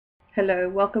Hello,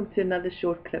 welcome to another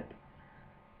short clip.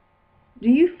 Do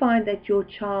you find that your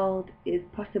child is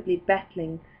possibly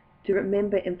battling to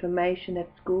remember information at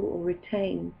school or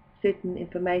retain certain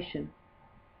information,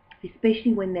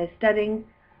 especially when they're studying,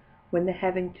 when they're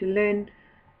having to learn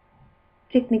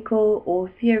technical or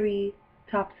theory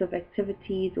types of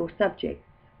activities or subjects?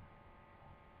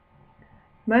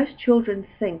 Most children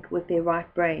think with their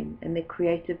right brain and their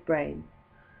creative brain,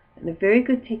 and a very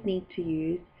good technique to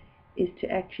use is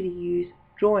to actually use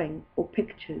drawing or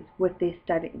pictures with their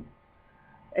studying.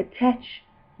 Attach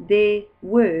their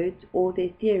words or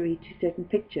their theory to certain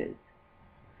pictures.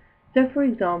 So for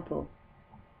example,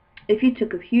 if you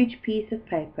took a huge piece of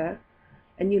paper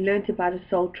and you learnt about a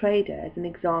sole trader as an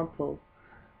example,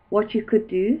 what you could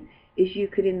do is you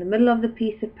could in the middle of the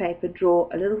piece of paper draw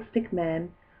a little stick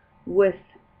man with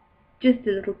just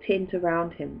a little tent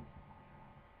around him.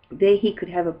 There he could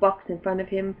have a box in front of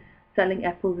him selling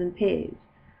apples and pears.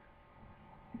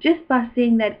 Just by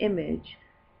seeing that image,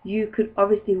 you could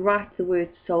obviously write the word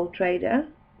sole trader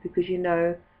because you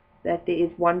know that there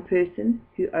is one person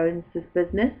who owns this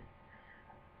business.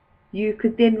 You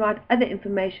could then write other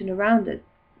information around it,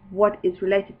 what is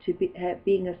related to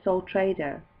being a sole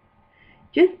trader.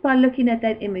 Just by looking at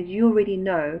that image, you already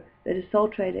know that a sole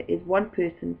trader is one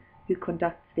person who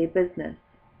conducts their business.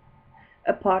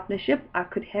 A partnership, I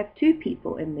could have two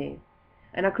people in there,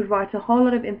 and I could write a whole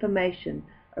lot of information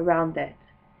around that.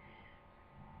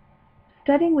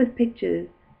 Studying with pictures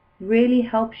really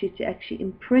helps you to actually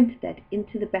imprint that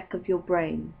into the back of your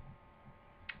brain.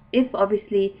 If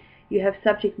obviously you have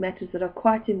subject matters that are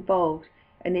quite involved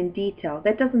and in detail,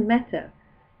 that doesn't matter.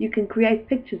 You can create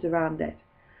pictures around that.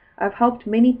 I've helped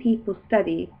many people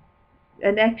study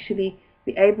and actually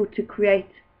be able to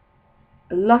create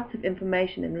lots of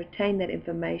information and retain that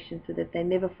information so that they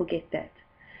never forget that.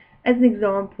 As an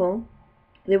example,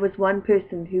 there was one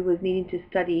person who was needing to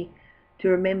study to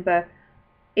remember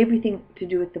everything to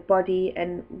do with the body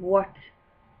and what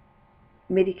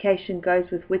medication goes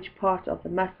with which part of the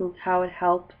muscles, how it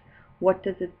helps, what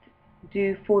does it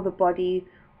do for the body,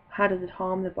 how does it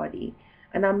harm the body.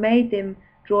 And I made them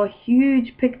draw a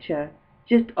huge picture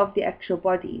just of the actual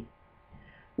body.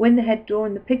 When they had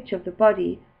drawn the picture of the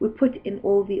body, we put in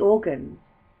all the organs.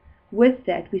 With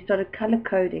that, we started color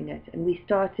coding it and we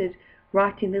started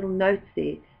writing little notes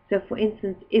there. So for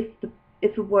instance, if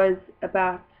it was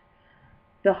about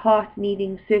the heart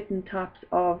needing certain types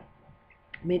of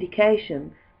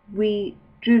medication, we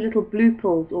drew little blue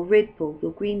pills or red pills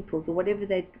or green pills or whatever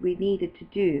that we needed to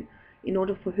do in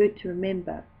order for her to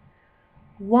remember.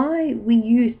 Why we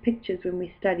use pictures when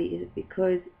we study is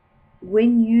because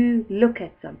when you look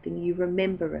at something, you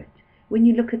remember it. When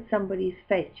you look at somebody's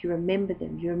face, you remember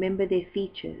them, you remember their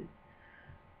features.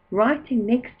 Writing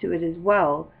next to it as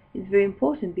well is very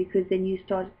important because then you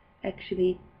start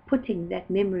actually putting that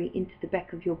memory into the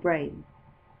back of your brain.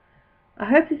 I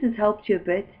hope this has helped you a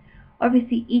bit.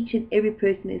 Obviously, each and every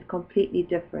person is completely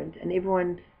different and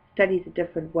everyone studies a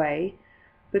different way.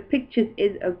 But pictures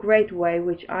is a great way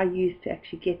which I use to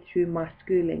actually get through my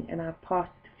schooling, and I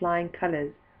passed flying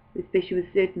colors, especially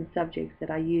with certain subjects that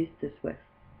I used this with.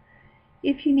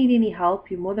 If you need any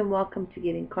help, you're more than welcome to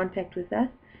get in contact with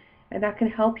us, and I can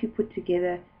help you put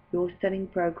together your studying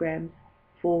programs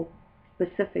for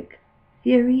specific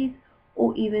theories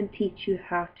or even teach you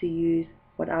how to use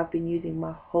what I've been using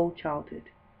my whole childhood.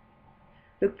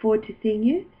 Look forward to seeing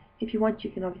you. If you want,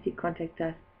 you can obviously contact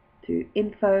us through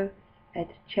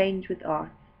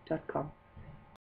info@changewithart.com.